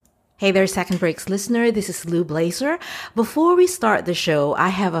Hey there, Second Breaks listener. This is Lou Blazer. Before we start the show, I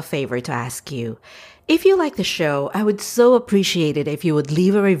have a favor to ask you. If you like the show, I would so appreciate it if you would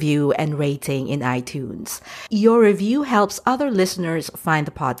leave a review and rating in iTunes. Your review helps other listeners find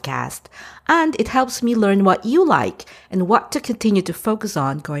the podcast, and it helps me learn what you like and what to continue to focus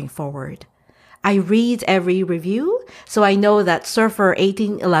on going forward. I read every review, so I know that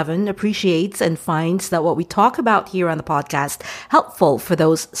Surfer1811 appreciates and finds that what we talk about here on the podcast helpful for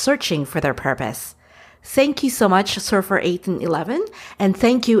those searching for their purpose. Thank you so much, Surfer1811, and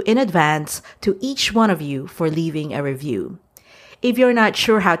thank you in advance to each one of you for leaving a review. If you're not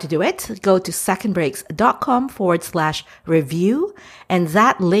sure how to do it, go to secondbreaks.com/review, and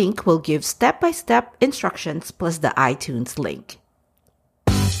that link will give step-by-step instructions plus the iTunes link.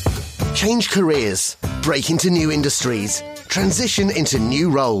 Change careers, break into new industries, transition into new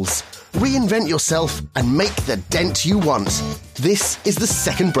roles, reinvent yourself and make the dent you want. This is the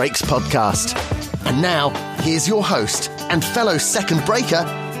Second Breaks podcast. And now, here's your host and fellow Second Breaker,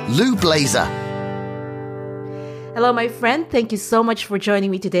 Lou Blazer. Hello, my friend. Thank you so much for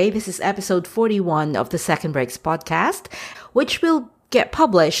joining me today. This is episode 41 of the Second Breaks podcast, which will get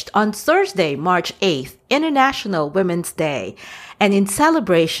published on Thursday, March 8th, International Women's Day. And in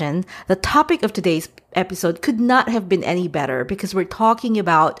celebration, the topic of today's episode could not have been any better because we're talking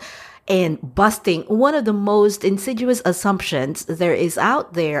about and busting one of the most insidious assumptions there is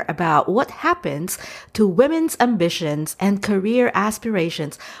out there about what happens to women's ambitions and career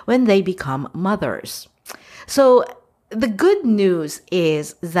aspirations when they become mothers. So, the good news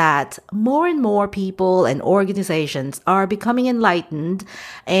is that more and more people and organizations are becoming enlightened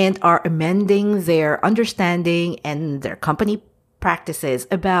and are amending their understanding and their company practices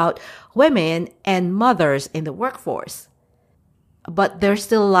about women and mothers in the workforce. But there's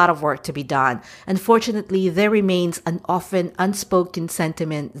still a lot of work to be done. Unfortunately, there remains an often unspoken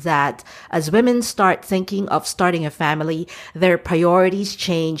sentiment that as women start thinking of starting a family, their priorities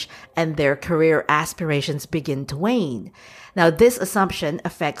change and their career aspirations begin to wane. Now, this assumption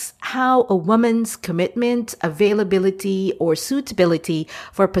affects how a woman's commitment, availability, or suitability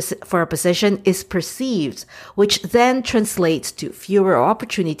for a position is perceived, which then translates to fewer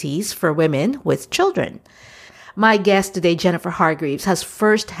opportunities for women with children. My guest today, Jennifer Hargreaves, has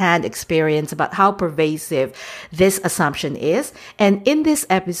first-hand experience about how pervasive this assumption is. And in this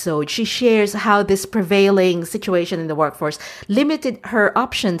episode, she shares how this prevailing situation in the workforce limited her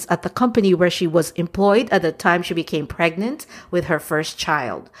options at the company where she was employed at the time she became pregnant with her first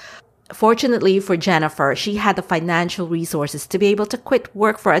child. Fortunately for Jennifer, she had the financial resources to be able to quit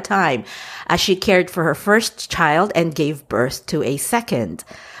work for a time as she cared for her first child and gave birth to a second.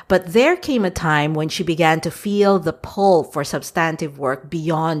 But there came a time when she began to feel the pull for substantive work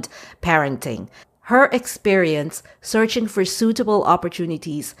beyond parenting. Her experience searching for suitable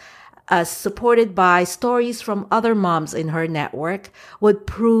opportunities, as supported by stories from other moms in her network, would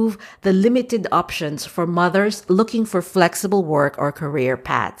prove the limited options for mothers looking for flexible work or career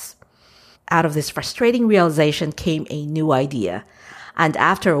paths. Out of this frustrating realization came a new idea. And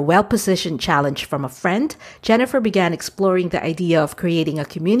after a well-positioned challenge from a friend, Jennifer began exploring the idea of creating a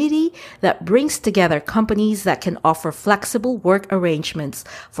community that brings together companies that can offer flexible work arrangements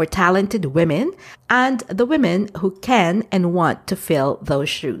for talented women and the women who can and want to fill those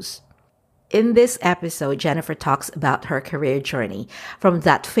shoes. In this episode, Jennifer talks about her career journey from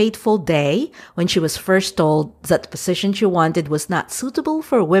that fateful day when she was first told that the position she wanted was not suitable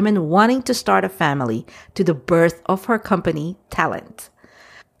for women wanting to start a family to the birth of her company, Talent.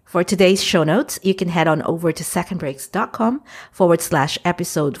 For today's show notes, you can head on over to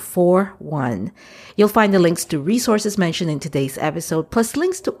secondbreaks.com/episode 41. You'll find the links to resources mentioned in today's episode, plus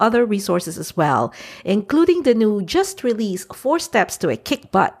links to other resources as well, including the new just released 4 Steps to a Kick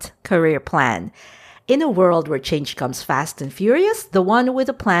Butt Career Plan. In a world where change comes fast and furious, the one with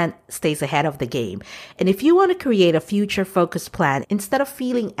a plan stays ahead of the game. And if you want to create a future-focused plan instead of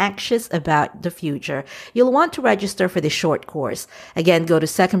feeling anxious about the future, you'll want to register for this short course. Again, go to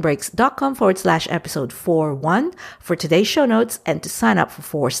secondbreaks.com/episode 41 for today's show notes and to sign up for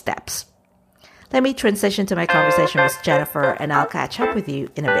 4 steps. Let me transition to my conversation with Jennifer, and I'll catch up with you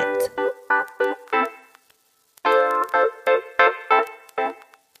in a bit.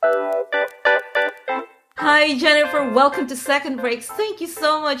 Hi, Jennifer. Welcome to Second Breaks. Thank you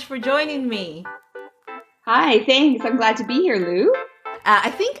so much for joining me. Hi, thanks. I'm glad to be here, Lou.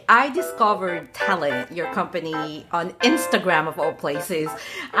 I think I discovered Talent, your company, on Instagram of all places,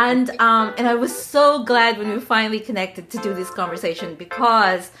 and I was so glad when we finally connected to do this conversation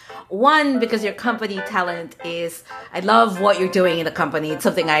because One, because your company talent is, I love what you're doing in the company. It's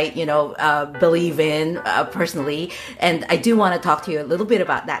something I, believe in personally. And I do want to talk to you a little bit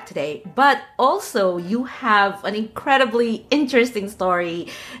about that today. But also you have an incredibly interesting story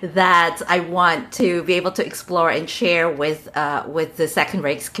that I want to be able to explore and share with the Second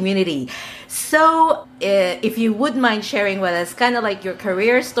Breaks community. So if you wouldn't mind sharing with us kind of like your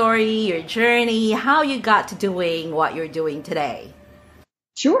career story, your journey, how you got to doing what you're doing today.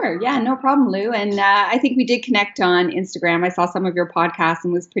 Sure. Yeah, no problem, Lou. And I think we did connect on Instagram. I saw some of your podcasts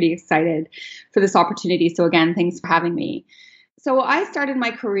and was pretty excited for this opportunity. So again, thanks for having me. So I started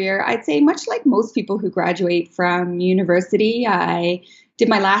my career, I'd say much like most people who graduate from university. I did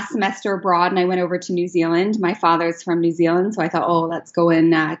my last semester abroad and I went over to New Zealand. My father's from New Zealand. So I thought, let's go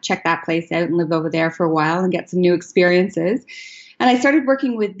and check that place out and live over there for a while and get some new experiences. And I started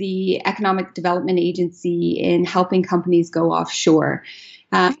working with the Economic Development Agency in helping companies go offshore.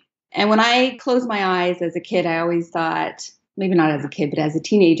 And when I closed my eyes as a kid, I always thought, maybe not as a kid, but as a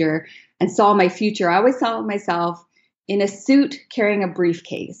teenager, and saw my future, I always saw myself in a suit carrying a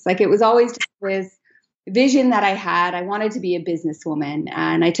briefcase. Like it was always just this vision that I had. I wanted to be a businesswoman,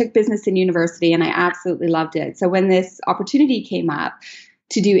 and I took business in university and I absolutely loved it. So when this opportunity came up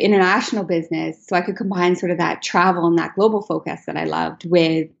to do international business, so I could combine sort of that travel and that global focus that I loved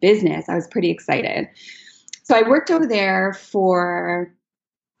with business, I was pretty excited. So I worked over there for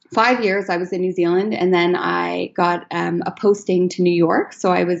 5 years. I was in New Zealand, and then I got a posting to New York.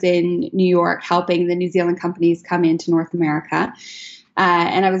 So I was in New York helping the New Zealand companies come into North America.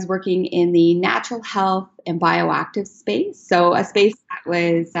 And I was working in the natural health and bioactive space. So a space that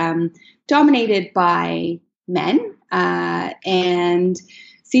was dominated by men and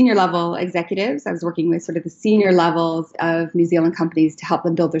senior level executives. I was working with sort of the senior levels of New Zealand companies to help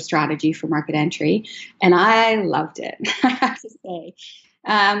them build their strategy for market entry. And I loved it, I have to say.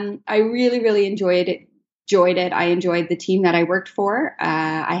 I really, really enjoyed it. I enjoyed the team that I worked for.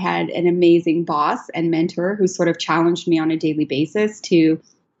 I had an amazing boss and mentor who sort of challenged me on a daily basis to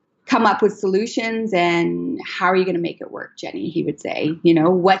come up with solutions. And how are you going to make it work, Jenny? He would say,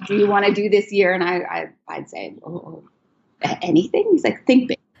 what do you want to do this year? And I'd say, anything. He's like, think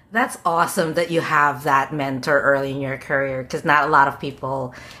big. That's awesome that you have that mentor early in your career, because not a lot of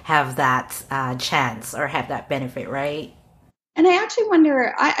people have that chance or have that benefit, right? And I actually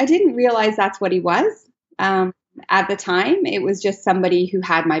wonder, I didn't realize that's what he was. At the time, it was just somebody who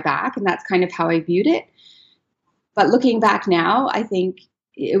had my back, and that's kind of how I viewed it. But looking back now, I think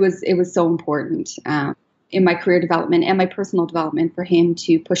it was so important in my career development and my personal development for him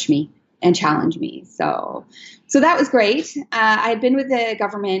to push me and challenge me. So that was great. I had been with the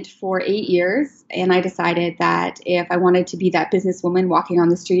government for 8 years, and I decided that if I wanted to be that businesswoman walking on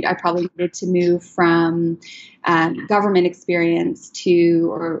the street, I probably needed to move from government experience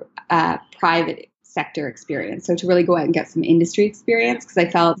to private sector experience. So to really go out and get some industry experience, because I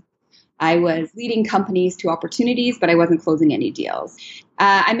felt I was leading companies to opportunities, but I wasn't closing any deals.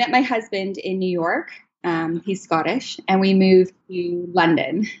 I met my husband in New York. He's Scottish, and we moved to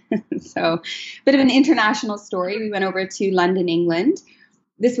London. So a bit of an international story. We went over to London, England.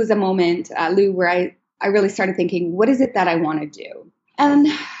 This was a moment, Lou, where I really started thinking, what is it that I want to do? And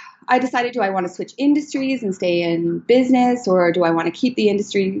I decided, do I want to switch industries and stay in business, or do I want to keep the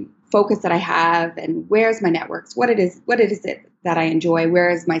industry focus that I have? And where's my networks? What it is it that I enjoy? Where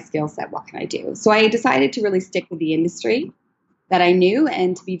is my skill set? What can I do? So I decided to really stick with the industry that I knew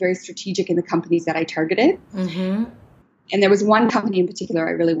and to be very strategic in the companies that I targeted. Mm-hmm. And there was one company in particular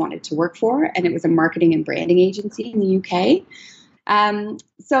I really wanted to work for, and it was a marketing and branding agency in the UK.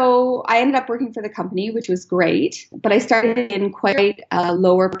 So I ended up working for the company, which was great, but I started in quite a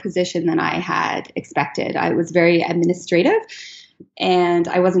lower position than I had expected. I was very administrative, and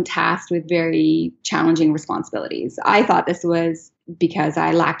I wasn't tasked with very challenging responsibilities. I thought this was because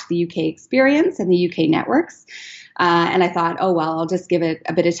I lacked the UK experience and the UK networks. And I thought, I'll just give it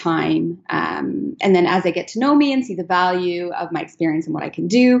a bit of time. And then as I get to know me and see the value of my experience and what I can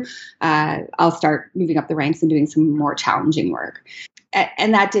do, I'll start moving up the ranks and doing some more challenging work.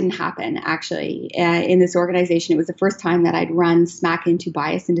 And that didn't happen, actually. In this organization, it was the first time that I'd run smack into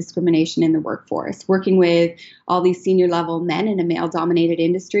bias and discrimination in the workforce. Working with all these senior level men in a male-dominated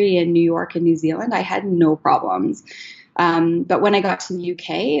industry in New York and New Zealand, I had no problems. But when I got to the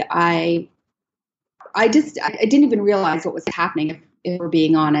UK, I didn't even realize what was happening, if we're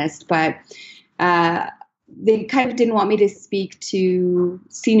being honest. But they kind of didn't want me to speak to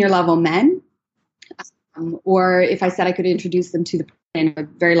senior level men. Or if I said I could introduce them to the in a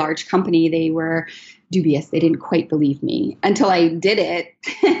very large company, they were dubious. They didn't quite believe me until I did it.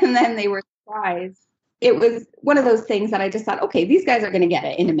 And then they were surprised. it was one of those things that I just thought, okay, these guys are going to get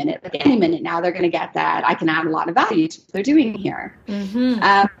it in a minute. Like any minute now, they're going to get that. I can add a lot of value to what they're doing here.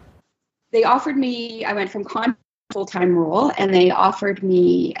 They offered me, I went from contract to full-time role, and they offered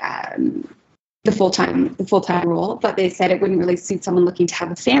me the full-time role, but they said it wouldn't really suit someone looking to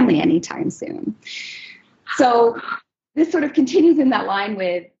have a family anytime soon. So this sort of continues in that line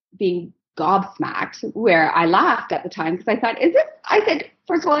with being gobsmacked, where I laughed at the time because I thought, I said,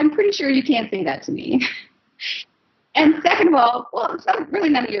 first of all, I'm pretty sure you can't say that to me. And second of all, well, it's not really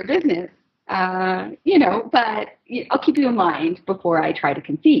none of your business, but I'll keep you in mind before I try to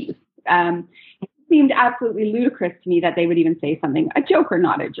conceive. It seemed absolutely ludicrous to me that they would even say something, a joke or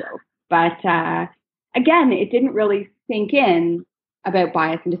not a joke. But again, it didn't really sink in about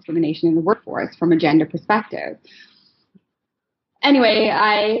bias and discrimination in the workforce from a gender perspective. Anyway,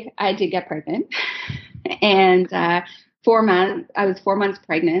 I did get pregnant, and 4 months. I was 4 months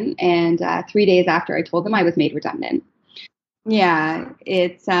pregnant, and 3 days after I told them, I was made redundant. Yeah,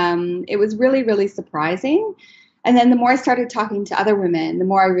 it was really, really surprising. And then the more I started talking to other women, the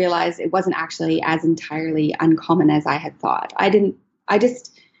more I realized it wasn't actually as entirely uncommon as I had thought.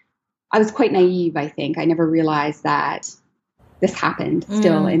 I was quite naive, I think. I never realized that this happened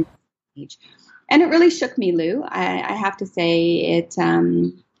still in age. And it really shook me, Lou. I have to say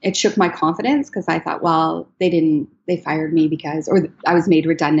it shook my confidence because I thought, well, they fired me or I was made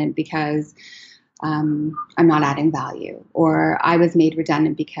redundant because I'm not adding value, or I was made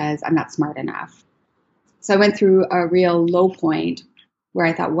redundant because I'm not smart enough. So I went through a real low point where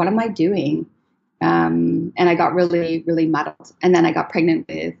I thought, what am I doing? And I got really, really muddled. And then I got pregnant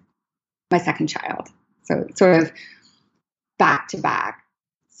with my second child. So sort of back to back.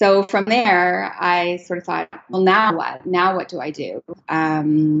 So from there, I sort of thought, well, now what? Now what do I do?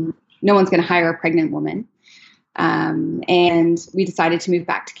 No one's going to hire a pregnant woman. And we decided to move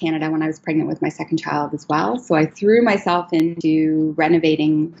back to Canada when I was pregnant with my second child as well. So I threw myself into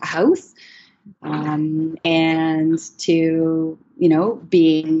renovating a house and to,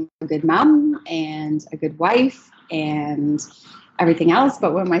 being a good mom and a good wife and everything else.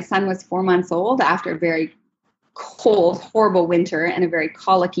 But when my son was 4 months old, after a very cold, horrible winter and a very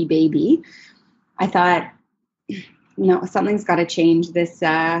colicky baby, I thought, something's got to change. This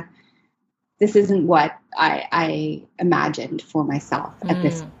isn't what I imagined for myself at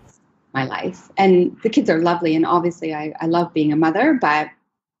this point in my life. And the kids are lovely, and obviously I love being a mother, but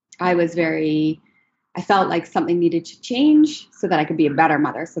I felt like something needed to change so that I could be a better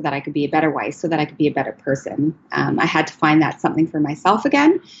mother, so that I could be a better wife, so that I could be a better person. I had to find that something for myself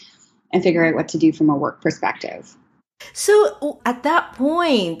again and figure out what to do from a work perspective. So at that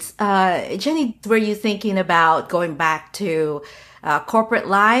point, Jenny, were you thinking about going back to corporate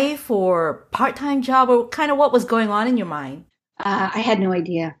life or part-time job, or kind of what was going on in your mind? I had no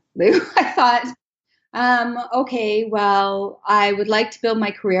idea, Lou. I thought, okay, well, I would like to build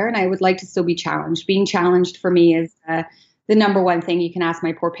my career and I would like to still be challenged. Being challenged for me is the number one thing you can ask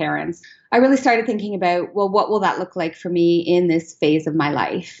my poor parents. I really started thinking about, well, what will that look like for me in this phase of my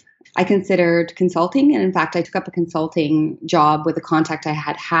life? I considered consulting, and in fact, I took up a consulting job with a contact I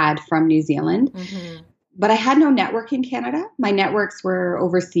had from New Zealand. Mm-hmm. But I had no network in Canada. My networks were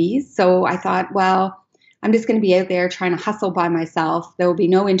overseas. So I thought, well, I'm just going to be out there trying to hustle by myself. There will be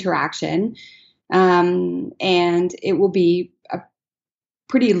no interaction. And it will be a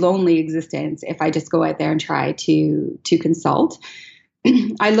pretty lonely existence if I just go out there and try to consult.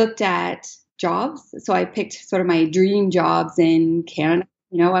 I looked at jobs. So I picked sort of my dream jobs in Canada.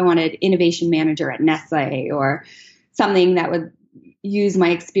 I wanted innovation manager at Nestle, or something that would use my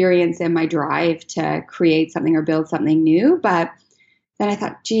experience and my drive to create something or build something new. But then I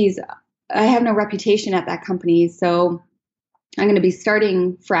thought, geez, I have no reputation at that company. So I'm going to be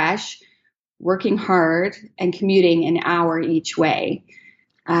starting fresh, working hard, and commuting an hour each way.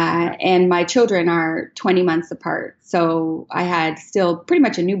 And my children are 20 months apart. So I had still pretty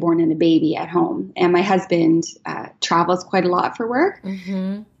much a newborn and a baby at home. And my husband travels quite a lot for work.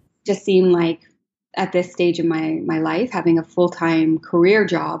 Mm-hmm. Just seemed like at this stage in my life, having a full-time career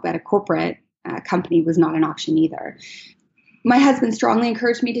job at a corporate company was not an option either. My husband strongly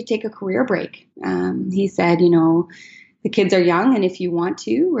encouraged me to take a career break. He said, the kids are young, and if you want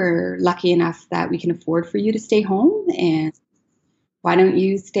to, we're lucky enough that we can afford for you to stay home, and why don't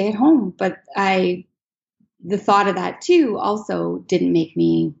you stay at home? But the thought of that too also didn't make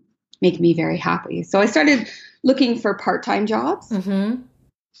me very happy. So I started looking for part-time jobs. Mm-hmm.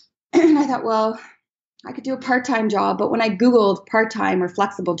 And I thought, well, I could do a part-time job. But when I Googled part-time or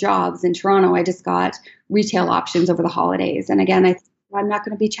flexible jobs in Toronto, I just got retail options over the holidays. And again, I'm not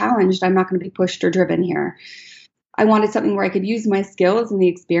going to be challenged. I'm not going to be pushed or driven here. I wanted something where I could use my skills and the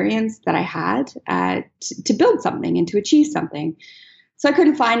experience that I had to build something and to achieve something. So I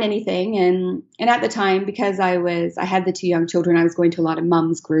couldn't find anything. And at the time, because I had the two young children, I was going to a lot of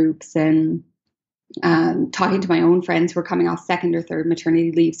mums groups and talking to my own friends who were coming off second or third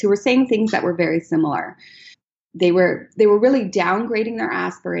maternity leaves, who were saying things that were very similar. They were really downgrading their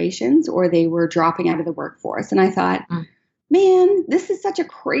aspirations, or they were dropping out of the workforce. And I thought, man, this is such a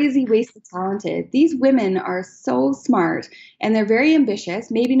crazy waste of talent. These women are so smart and they're very ambitious,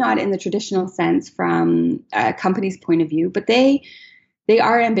 maybe not in the traditional sense from a company's point of view, but they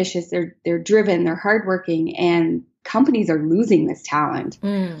are ambitious, they're driven, they're hardworking, and companies are losing this talent.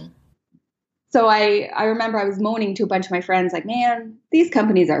 So I remember I was moaning to a bunch of my friends, like, man, these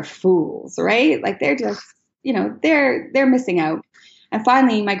companies are fools, right? Like they're just, they're missing out. And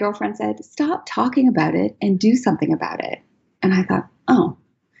finally, my girlfriend said, stop talking about it and do something about it. And I thought, oh,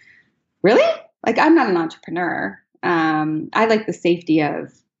 really? Like, I'm not an entrepreneur. I like the safety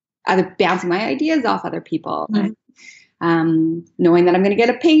of bouncing my ideas off other people. Knowing that I'm going to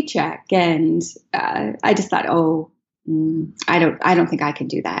get a paycheck. And I just thought, I don't think I can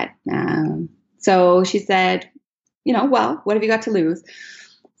do that. So she said, well, what have you got to lose?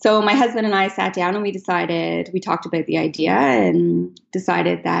 So my husband and I sat down and we talked about the idea and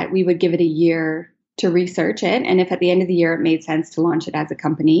decided that we would give it a year to research it. And if at the end of the year it made sense to launch it as a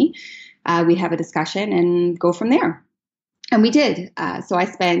company, we'd have a discussion and go from there. And we did. So I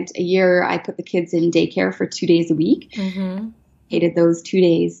spent a year, I put the kids in daycare for 2 days a week. Hated those 2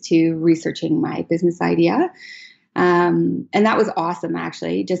 days to researching my business idea. And that was awesome,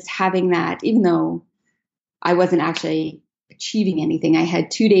 actually, just having that, even though I wasn't actually achieving anything, I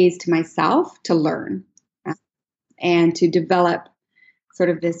had 2 days to myself to learn and to develop sort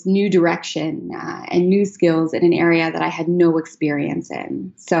of this new direction and new skills in an area that I had no experience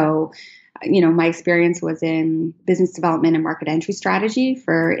in. So my experience was in business development and market entry strategy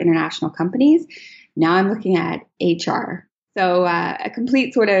for international companies. Now I'm looking at HR. So a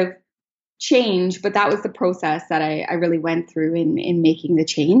complete sort of change, but that was the process that I really went through in making the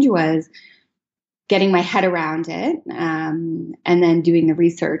change, was getting my head around it and then doing the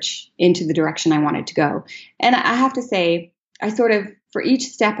research into the direction I wanted to go. And I have to say, for each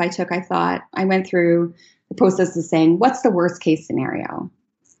step I took, I went through the process of saying, what's the worst case scenario?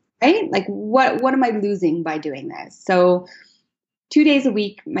 Right? Like, what am I losing by doing this? So 2 days a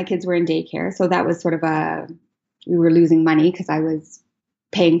week, my kids were in daycare. So that was sort of we were losing money because I was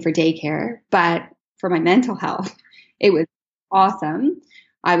paying for daycare. But for my mental health, it was awesome.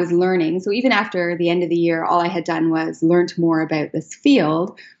 I was learning. So even after the end of the year, all I had done was learned more about this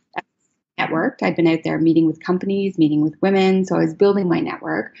field. I networked. I'd been out there meeting with companies, meeting with women. So I was building my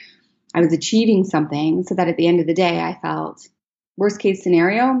network. I was achieving something so that at the end of the day, I felt, worst case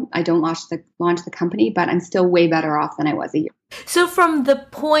scenario, I don't launch the company, but I'm still way better off than I was a year. So from the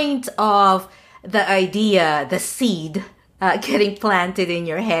point of the idea, the seed getting planted in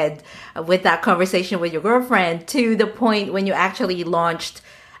your head with that conversation with your girlfriend, to the point when you actually launched,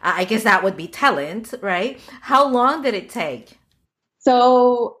 I guess that would be Talent, right? How long did it take?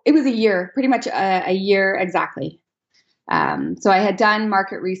 So it was a year, pretty much a year exactly. So I had done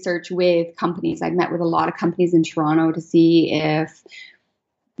market research with companies. I'd met with a lot of companies in Toronto to see if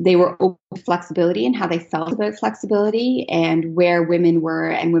they were open to flexibility and how they felt about flexibility and where women were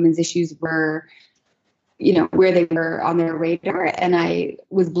and women's issues were, where they were on their radar. And I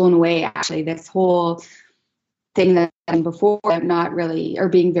was blown away, actually, this whole thing that I've done before, not really, or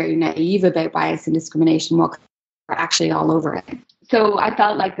being very naive about bias and discrimination, while actually all over it. So I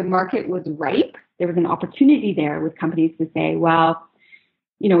felt like the market was ripe. There was an opportunity there with companies to say, well,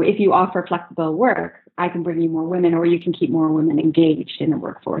 if you offer flexible work, I can bring you more women, or you can keep more women engaged in the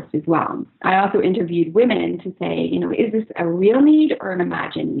workforce as well. I also interviewed women to say, is this a real need or an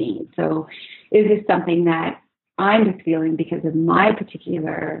imagined need? So is this something that I'm just feeling because of my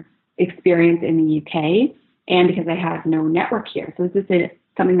particular experience in the UK and because I have no network here? So is this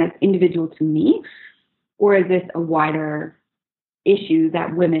something that's individual to me, or is this a wider issue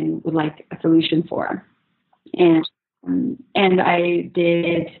that women would like a solution for? And I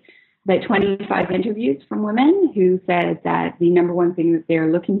did about 25 interviews from women who said that the number one thing that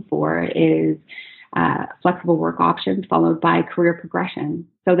they're looking for is flexible work options followed by career progression.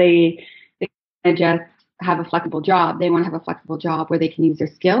 So they just have a flexible job. They want to have a flexible job where they can use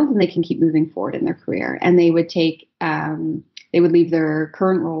their skills and they can keep moving forward in their career. And they would leave their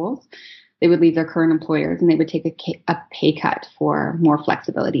current roles. They would leave their current employers and they would take a pay cut for more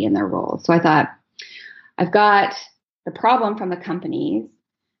flexibility in their roles. So I thought, I've got the problem from the companies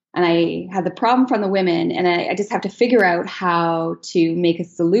and I have the problem from the women, and I just have to figure out how to make a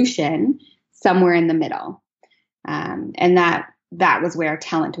solution somewhere in the middle. And that was where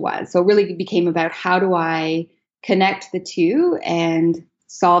talent was. So it really became about how do I connect the two and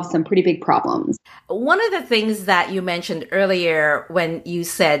solve some pretty big problems. One of the things that you mentioned earlier when you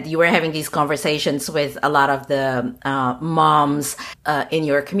said you were having these conversations with a lot of the moms in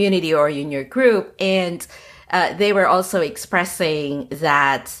your community or in your group, and they were also expressing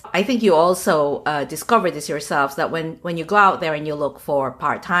that, I think you also discovered this yourselves, that when you go out there and you look for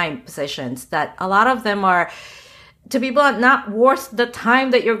part-time positions, that a lot of them are, to be blunt, not worth the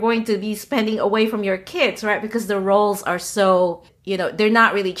time that you're going to be spending away from your kids, right? Because the roles are so, they're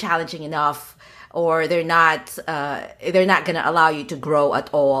not really challenging enough, or they're not going to allow you to grow at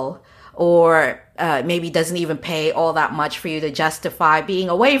all, or maybe doesn't even pay all that much for you to justify being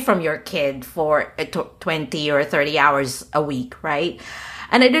away from your kid for 20 or 30 hours a week, right?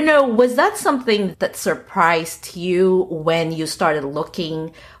 And I don't know, was that something that surprised you when you started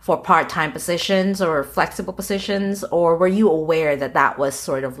looking for part-time positions or flexible positions, or were you aware that that was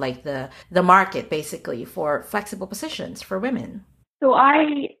sort of like the market basically for flexible positions for women? So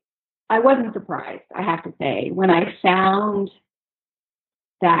I wasn't surprised, I have to say, when I found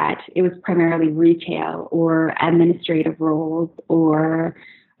that it was primarily retail or administrative roles, or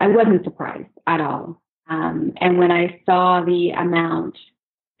I wasn't surprised at all. And when I saw the amount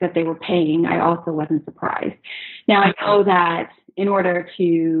that they were paying, I also wasn't surprised. Now, I know that in order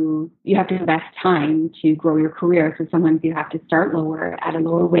you have to invest time to grow your career. So sometimes you have to start lower at a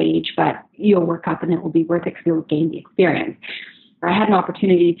lower wage, but you'll work up and it will be worth it because you'll gain the experience. I had an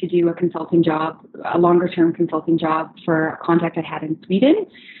opportunity to do a consulting job, a longer-term consulting job for a contact I had in Sweden.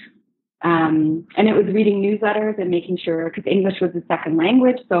 And it was reading newsletters and making sure, because English was a second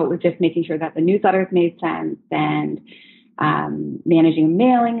language, so it was just making sure that the newsletters made sense and managing a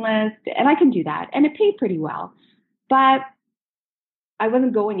mailing list. And I can do that. And it paid pretty well. But I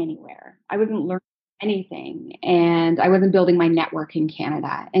wasn't going anywhere. I wasn't learning anything. And I wasn't building my network in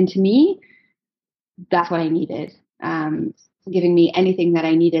Canada. And to me, that's what I needed. Giving me anything that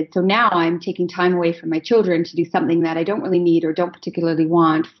I needed. So now I'm taking time away from my children to do something that I don't really need or don't particularly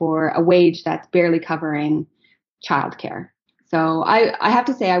want for a wage that's barely covering childcare. So I have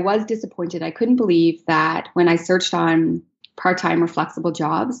to say I was disappointed. I couldn't believe that when I searched on part-time or flexible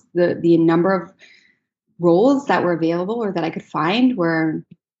jobs, the number of roles that were available or that I could find were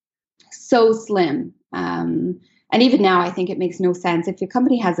so slim. And even now, I think it makes no sense. If your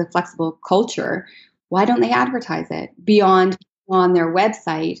company has a flexible culture, why don't they advertise it beyond on their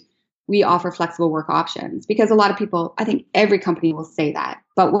website? We offer flexible work options, because a lot of people, I think every company will say that,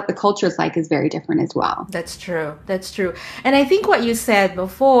 but what the culture is like is very different as well. That's true. And I think what you said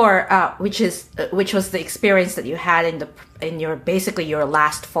before, which was the experience that you had in your basically your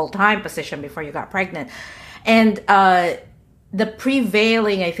last full-time position before you got pregnant, and the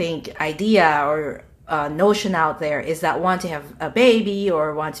prevailing, I think, idea or notion out there is that once you have a baby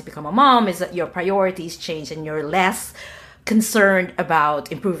or once you become a mom, is that your priorities change and you're less concerned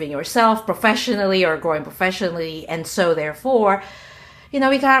about improving yourself professionally or growing professionally. And so therefore, we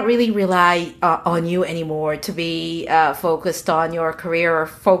can't really rely on you anymore to be focused on your career or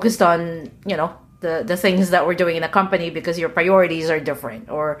focused on, the things that we're doing in the company, because your priorities are different,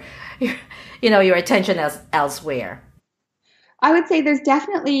 or, your attention is elsewhere. I would say there's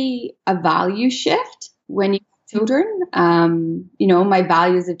definitely a value shift when you have children. My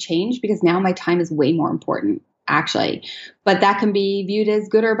values have changed because now my time is way more important, actually. But that can be viewed as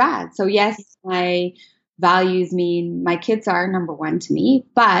good or bad. So yes, my values mean my kids are number one to me,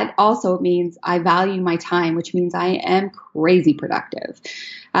 but also it means I value my time, which means I am crazy productive.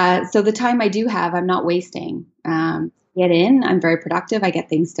 So the time I do have, I'm not wasting. Get in, I'm very productive, I get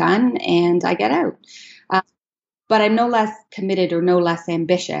things done, and I get out. But I'm no less committed or no less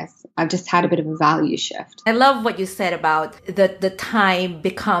ambitious. I've just had a bit of a value shift. I love what you said about the time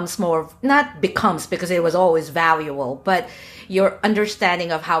becomes more, not becomes because it was always valuable, but your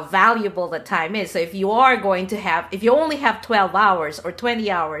understanding of how valuable the time is. So if you only have 12 hours or 20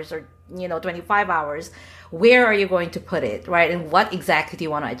 hours or 25 hours, where are you going to put it, right? And what exactly do you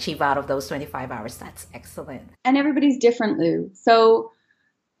want to achieve out of those 25 hours? That's excellent. And everybody's different, Lou. So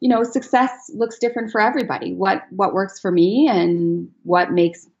success looks different for everybody. What works for me and what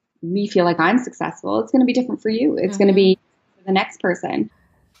makes me feel like I'm successful, it's going to be different for you. It's going to be for the next person.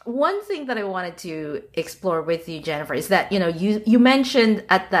 One thing that I wanted to explore with you, Jennifer, is that, you mentioned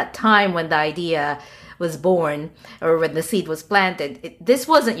at that time when the idea was born or when the seed was planted, this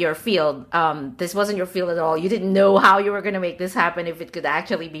wasn't your field. This wasn't your field at all. You didn't know how you were going to make this happen, if it could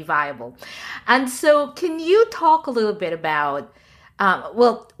actually be viable. And so can you talk a little bit about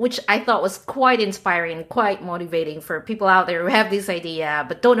which I thought was quite inspiring and quite motivating for people out there who have this idea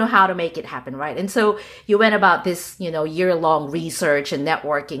but don't know how to make it happen, right? And so you went about this, year-long research and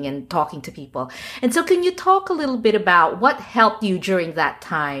networking and talking to people. And so can you talk a little bit about what helped you during that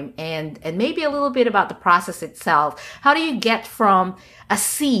time and maybe a little bit about the process itself? How do you get from a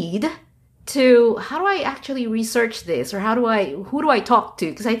seed to how do I actually research this, or who do I talk to?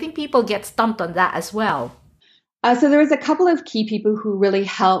 Because I think people get stumped on that as well. So there was a couple of key people who really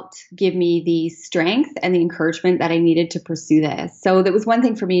helped give me the strength and the encouragement that I needed to pursue this. So that was one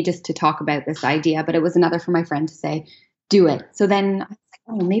thing for me just to talk about this idea, but it was another for my friend to say, do it. So then I was like,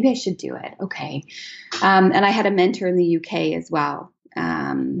 oh, maybe I should do it. Okay. And I had a mentor in the UK as well,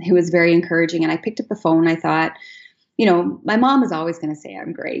 who was very encouraging. And I picked up the phone. I thought, my mom is always going to say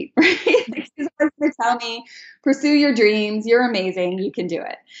I'm great, right? She's always going to tell me, pursue your dreams. You're amazing. You can do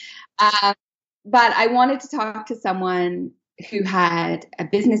it. But I wanted to talk to someone who had a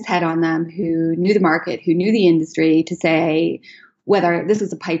business head on them, who knew the market, who knew the industry, to say whether this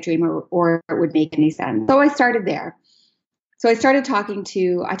was a pipe dream or it would make any sense. So I started there. So I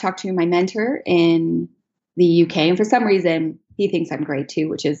talked to my mentor in the UK. And for some reason, he thinks I'm great too,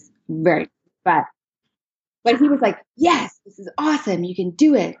 which is but he was like, yes, this is awesome. You can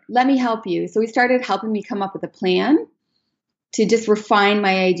do it. Let me help you. So he started helping me come up with a plan to just refine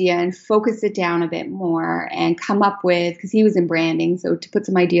my idea and focus it down a bit more and come up with, because he was in branding, so to put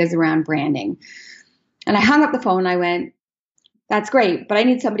some ideas around branding. And I hung up the phone. I went, that's great, but I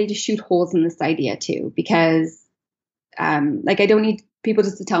need somebody to shoot holes in this idea too, because I don't need people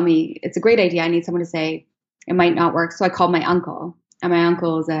just to tell me it's a great idea. I need someone to say it might not work. So I called my uncle, and my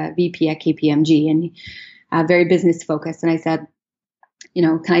uncle is a VP at KPMG and very business focused. And I said,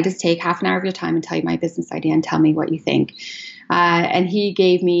 can I just take half an hour of your time and tell you my business idea and tell me what you think? And he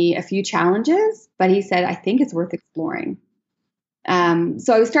gave me a few challenges, but he said, I think it's worth exploring.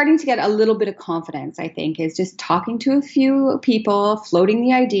 So I was starting to get a little bit of confidence, I think, is just talking to a few people, floating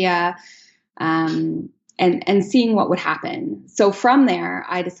the idea, and seeing what would happen. So from there,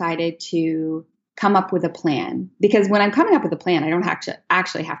 I decided to come up with a plan, because when I'm coming up with a plan, I don't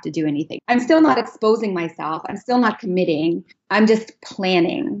actually have to do anything. I'm still not exposing myself. I'm still not committing. I'm just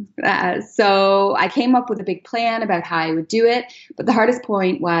planning. So I came up with a big plan about how I would do it. But the hardest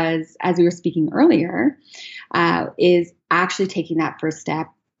point was, as we were speaking earlier, is actually taking that first step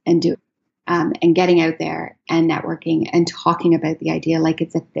and do it. And getting out there and networking and talking about the idea like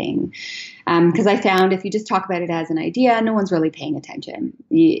it's a thing. Because I found if you just talk about it as an idea, no one's really paying attention.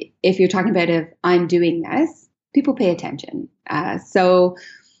 If you're talking about if I'm doing this, people pay attention. So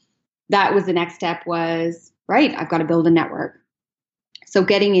that was the next step was, right, I've got to build a network. So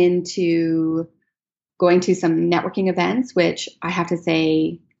going to some networking events, which I have to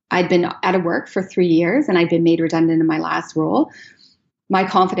say, I'd been out of work for 3 years and I'd been made redundant in my last role. My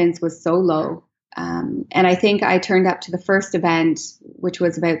confidence was so low. And I think I turned up to the first event, which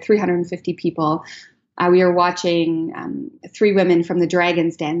was about 350 people. We were watching 3 women from the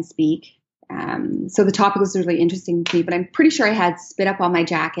Dragon's Den speak. So the topic was really interesting to me, but I'm pretty sure I had spit up on my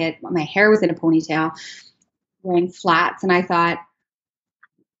jacket. My hair was in a ponytail, wearing flats. And I thought,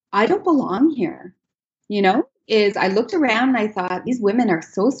 I don't belong here. I looked around and I thought, these women are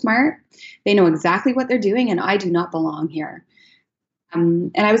so smart. They know exactly what they're doing, and I do not belong here.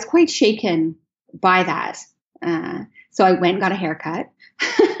 And I was quite shaken by that. So I went and got a haircut,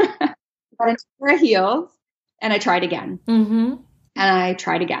 got a pair of heels, and I tried again. Mm-hmm. And I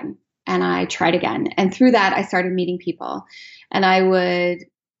tried again. And I tried again. And through that, I started meeting people. And I would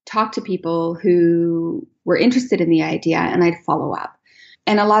talk to people who were interested in the idea, and I'd follow up.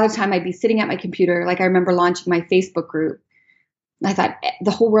 And a lot of the time I'd be sitting at my computer. Like I remember launching my Facebook group. I thought,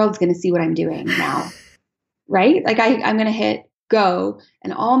 the whole world's going to see what I'm doing now, right? Like I'm going to hit go,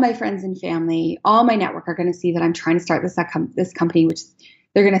 and all my friends and family, all my network are going to see that I'm trying to start this company, which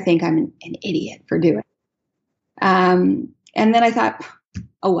they're going to think I'm an idiot for doing. And then I thought,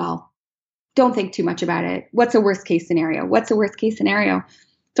 oh, well, don't think too much about it. What's a worst case scenario?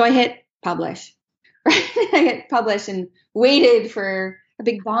 So I hit publish, right? I hit publish and waited for a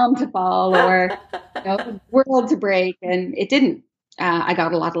big bomb to fall or the world to break. And it didn't. I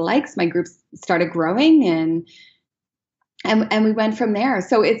got a lot of likes. My groups started growing and we went from there.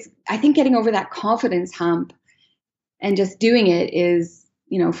 So I think getting over that confidence hump and just doing it is,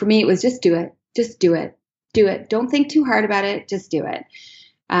 for me, it was just do it. Just do it. Do it. Don't think too hard about it. Just do it.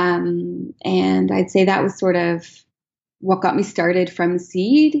 And I'd say that was sort of what got me started from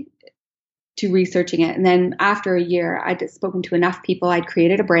seed to researching it. And then after a year, I'd spoken to enough people. I'd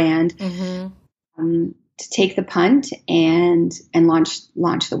created a brand to take the punt and launch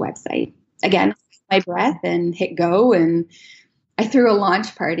the website. Again, my breath and hit go. And I threw a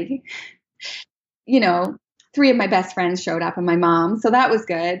launch party. You know, 3 of my best friends showed up and my mom. So that was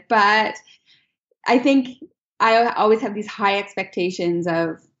good. But I think I always have these high expectations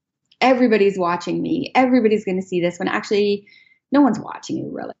of everybody's watching me. Everybody's going to see this when actually no one's watching you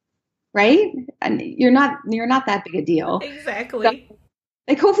really. Right? And you're not that big a deal. Exactly. So,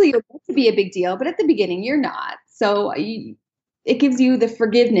 like hopefully you're going to be a big deal, but at the beginning you're not. So it gives you the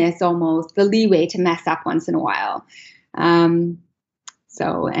forgiveness, almost the leeway to mess up once in a while. And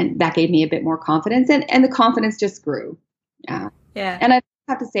that gave me a bit more confidence, and the confidence just grew. Yeah. And I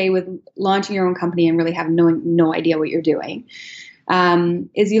have to say, with launching your own company and really having no idea what you're doing,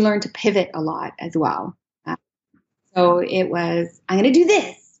 is you learn to pivot a lot as well. So it was, I'm going to do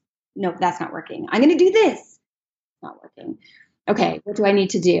this. No, that's not working. I'm going to do this. Not working. Okay, what do I need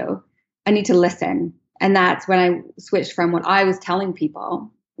to do? I need to listen. And that's when I switched from what I was telling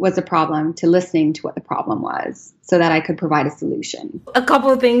people was a problem to listening to what the problem was so that I could provide a solution. A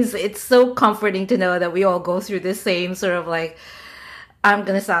couple of things. It's so comforting to know that we all go through the same sort of like, I'm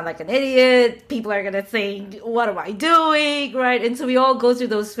going to sound like an idiot. People are going to think, what am I doing? Right. And so we all go through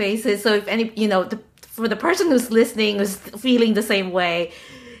those phases. So if any, for the person who's listening, who's feeling the same way,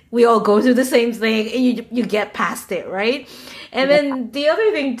 we all go through the same thing and you get past it. Right. And then the other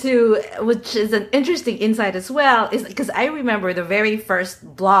thing too, which is an interesting insight as well, is because I remember the very first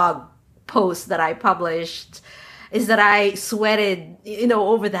blog post that I published is that I sweated,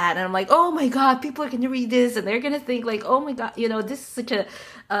 over that. And I'm like, oh my God, people are going to read this and they're going to think like, oh my God, this is such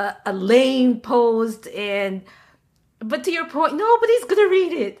a lame post. But to your point, nobody's going to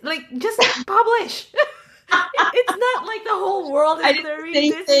read it. Like, just publish. It's not like the whole world is going to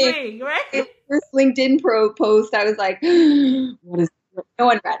read this thing, right? First LinkedIn post, I was like, what is this? No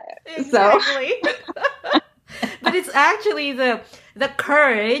one read it. Exactly. So. But it's actually the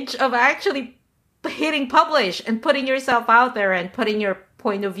courage of actually hitting publish and putting yourself out there and putting your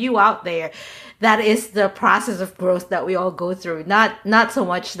point of view out there. That is the process of growth that we all go through. Not so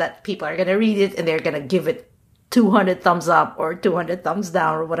much that people are going to read it and they're going to give it 200 thumbs up or 200 thumbs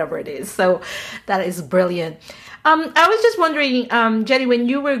down or whatever it is. So that is brilliant. I was just wondering, Jenny, when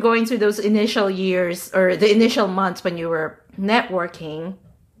you were going through those initial years or the initial months when you were networking,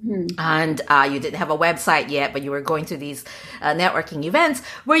 and you didn't have a website yet, but you were going through these networking events,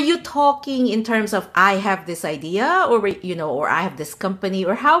 were you talking in terms of, I have this idea, or or I have this company,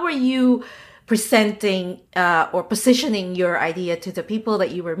 or how were you presenting or positioning your idea to the people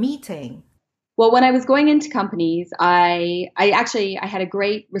that you were meeting? Well, when I was going into companies, I had a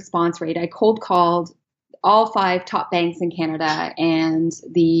great response rate. I cold called all 5 top banks in Canada and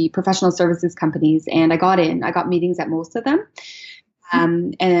the professional services companies, and I got meetings at most of them,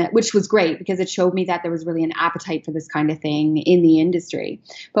 and which was great because it showed me that there was really an appetite for this kind of thing in the industry.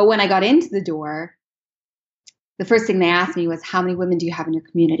 But when I got into the door, the first thing they asked me was, how many women do you have in your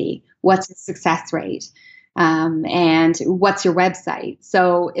community? What's the success rate? And what's your website?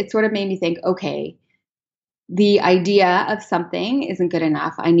 So it sort of made me think, okay, the idea of something isn't good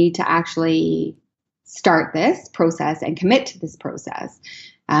enough. I need to actually start this process and commit to this process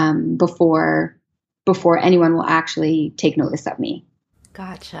before anyone will actually take notice of me.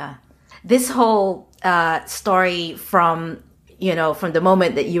 Gotcha. This whole story from the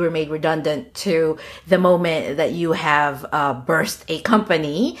moment that you were made redundant to the moment that you have birthed a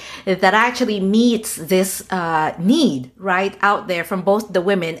company that actually meets this need, right, out there from both the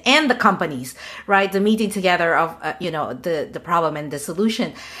women and the companies, right? The meeting together of, the problem and the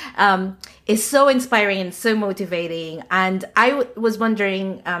solution is so inspiring and so motivating. And I was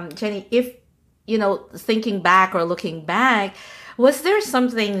wondering, Jenny, if, thinking back or looking back, was there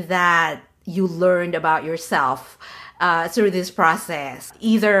something that you learned about yourself through this process,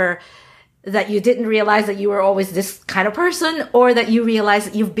 either that you didn't realize that you were always this kind of person, or that you realize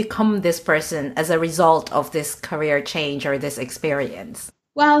that you've become this person as a result of this career change or this experience?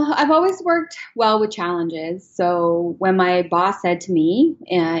 Well, I've always worked well with challenges. So when my boss said to me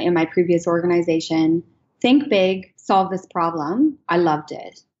in my previous organization, think big, solve this problem, I loved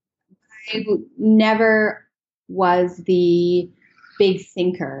it. I never was the big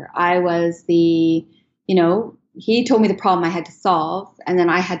thinker. I was the, he told me the problem I had to solve, and then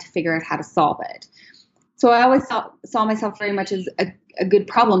I had to figure out how to solve it. So I always saw myself very much as a good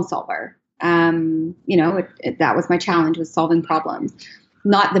problem solver. That was my challenge, was solving problems,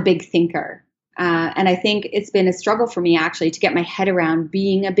 not the big thinker. And I think it's been a struggle for me actually to get my head around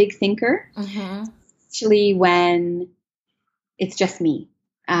being a big thinker, especially when it's just me.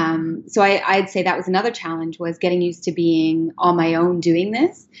 So I'd say that was another challenge, was getting used to being on my own doing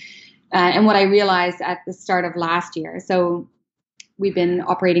this. And what I realized at the start of last year, so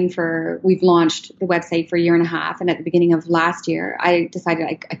we've launched the website for a year and a half. And at the beginning of last year, I decided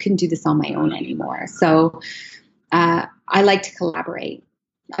I couldn't do this on my own anymore. So I like to collaborate.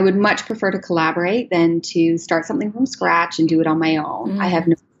 I would much prefer to collaborate than to start something from scratch and do it on my own. I have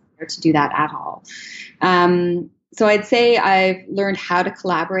no desire to do that at all. So I'd say I've learned how to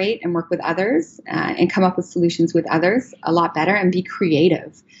collaborate and work with others and come up with solutions with others a lot better, and be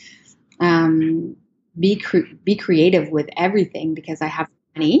creative. Be creative with everything, because I have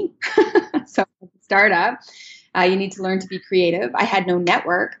money. So startup, you need to learn to be creative. I had no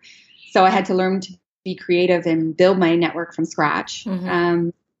network, so I had to learn to be creative and build my network from scratch.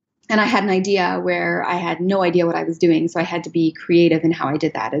 And I had an idea where I had no idea what I was doing, so I had to be creative in how I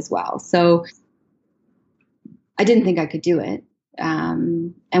did that as well. So I didn't think I could do it.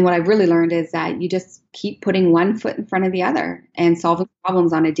 And what I've really learned is that you just keep putting one foot in front of the other and solving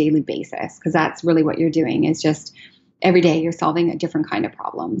problems on a daily basis, because that's really what you're doing, is just every day you're solving a different kind of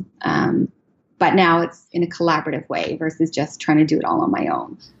problem. But now it's in a collaborative way versus just trying to do it all on my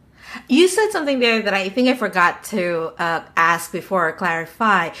own. You said something there that I think I forgot to ask before or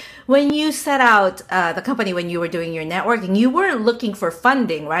clarify. When you set out the company, when you were doing your networking, you weren't looking for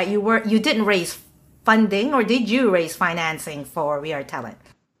funding, right? You didn't raise funding, or did you raise financing for We Are Talent?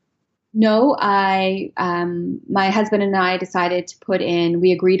 No, my husband and I decided to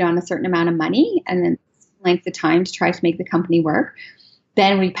we agreed on a certain amount of money and then length of time to try to make the company work.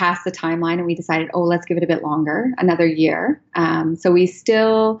 Then we passed the timeline and we decided, let's give it a bit longer, another year. So we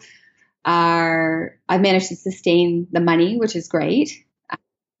still I've managed to sustain the money, which is great.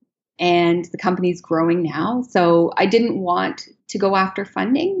 And the company's growing now. So I didn't want to go after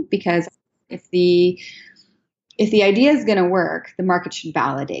funding, because if the idea is going to work, the market should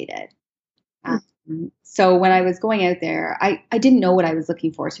validate it. So when I was going out there, I didn't know what I was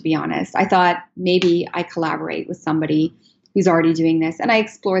looking for, to be honest. I thought maybe I collaborate with somebody who's already doing this. And I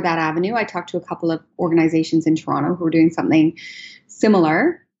explored that avenue. I talked to a couple of organizations in Toronto who were doing something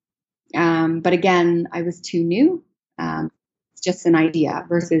similar. But again, I was too new. It's just an idea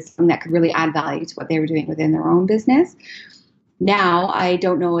versus something that could really add value to what they were doing within their own business. Now, I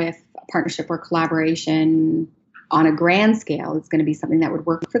don't know if a partnership or collaboration on a grand scale is going to be something that would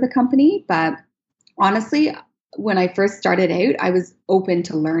work for the company. But honestly, when I first started out, I was open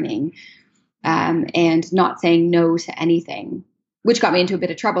to learning and not saying no to anything, which got me into a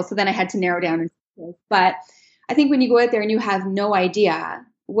bit of trouble. So then I had to narrow down. But I think when you go out there and you have no idea,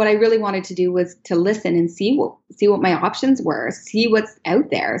 what I really wanted to do was to listen and see what my options were, see what's out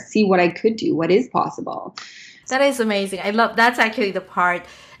there, see what I could do, what is possible. That is amazing. I love, that's actually the part,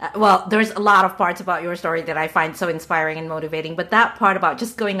 there's a lot of parts about your story that I find so inspiring and motivating, but that part about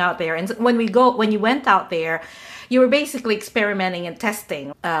just going out there, and when you went out there, you were basically experimenting and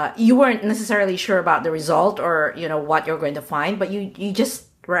testing. You weren't necessarily sure about the result or, what you're going to find, but you just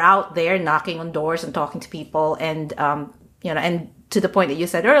were out there knocking on doors and talking to people and, and to the point that you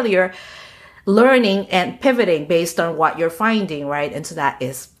said earlier, learning and pivoting based on what you're finding, right? And so that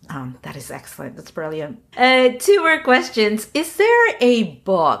is excellent. That's brilliant. 2 more questions. Is there a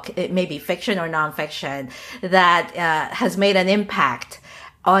book, it may be fiction or nonfiction, that has made an impact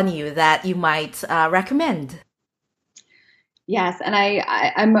on you that you might recommend? Yes, and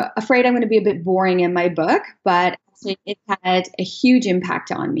I'm afraid I'm going to be a bit boring in my book, but it had a huge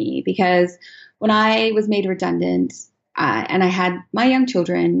impact on me, because when I was made redundant, and I had my young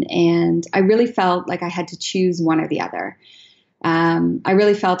children, and I really felt like I had to choose one or the other. I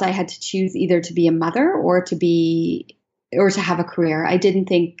really felt I had to choose either to be a mother or to have a career. I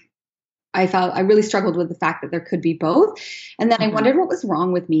really struggled with the fact that there could be both. And then I wondered what was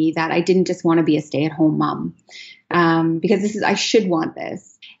wrong with me, that I didn't just want to be a stay-at-home mom. Because I should want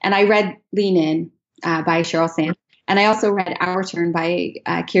this. And I read Lean In by Sheryl Sandberg. And I also read Our Turn by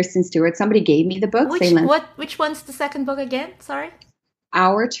Kirsten Stewart. Somebody gave me the book. Which one's the second book again? Sorry.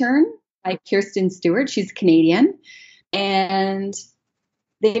 Our Turn by Kirsten Stewart. She's Canadian. And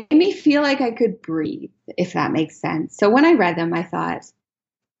they made me feel like I could breathe, if that makes sense. So when I read them, I thought,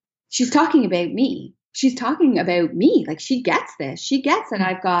 she's talking about me. She's talking about me. Like, she gets this. She gets that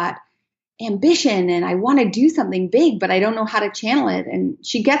I've got ambition and I want to do something big, but I don't know how to channel it. And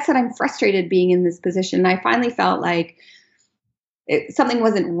she gets that I'm frustrated being in this position. And I finally felt like something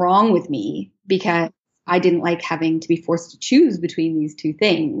wasn't wrong with me, because I didn't like having to be forced to choose between these two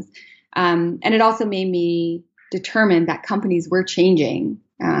things. And it also made me determined that companies were changing,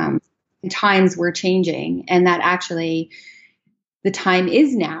 and times were changing, and that actually the time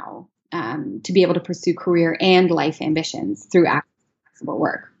is now to be able to pursue career and life ambitions through flexible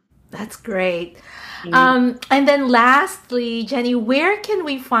work. That's great. And then lastly, Jenny, where can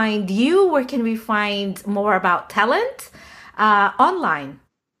we find you? Where can we find more about talent? online?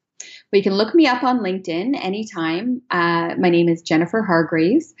 But you can look me up on LinkedIn anytime. My name is Jennifer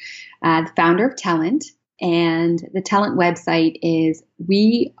Hargreaves, the founder of Telent, and the Telent website is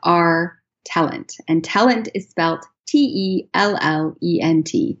We Are Telent, and Telent is spelled Tellent.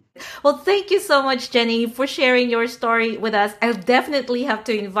 Well, thank you so much, Jenny, for sharing your story with us. I'll definitely have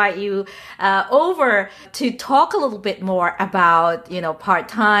to invite you over to talk a little bit more about,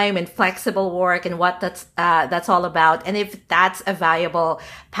 part-time and flexible work and what that's all about, and if that's a valuable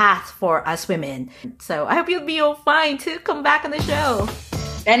path for us women. So I hope you'll be all fine to come back on the show.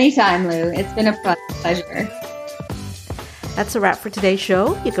 Anytime, Lou. It's been a pleasure. That's a wrap for today's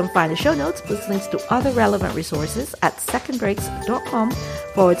show. You can find the show notes plus links to other relevant resources at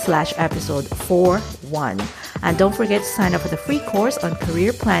secondbreaks.com/episode 41. And don't forget to sign up for the free course on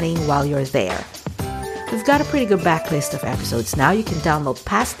career planning while you're there. We've got a pretty good backlist of episodes now. You can download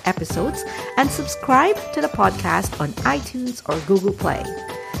past episodes and subscribe to the podcast on iTunes or Google Play.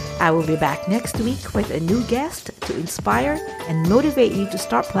 I will be back next week with a new guest to inspire and motivate you to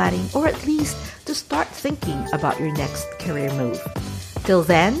start planning, or at least to start thinking about your next career move. Till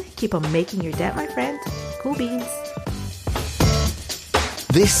then, keep on making your dent, my friend. Cool beans.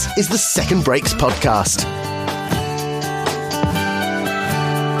 This is the Second Breaks podcast.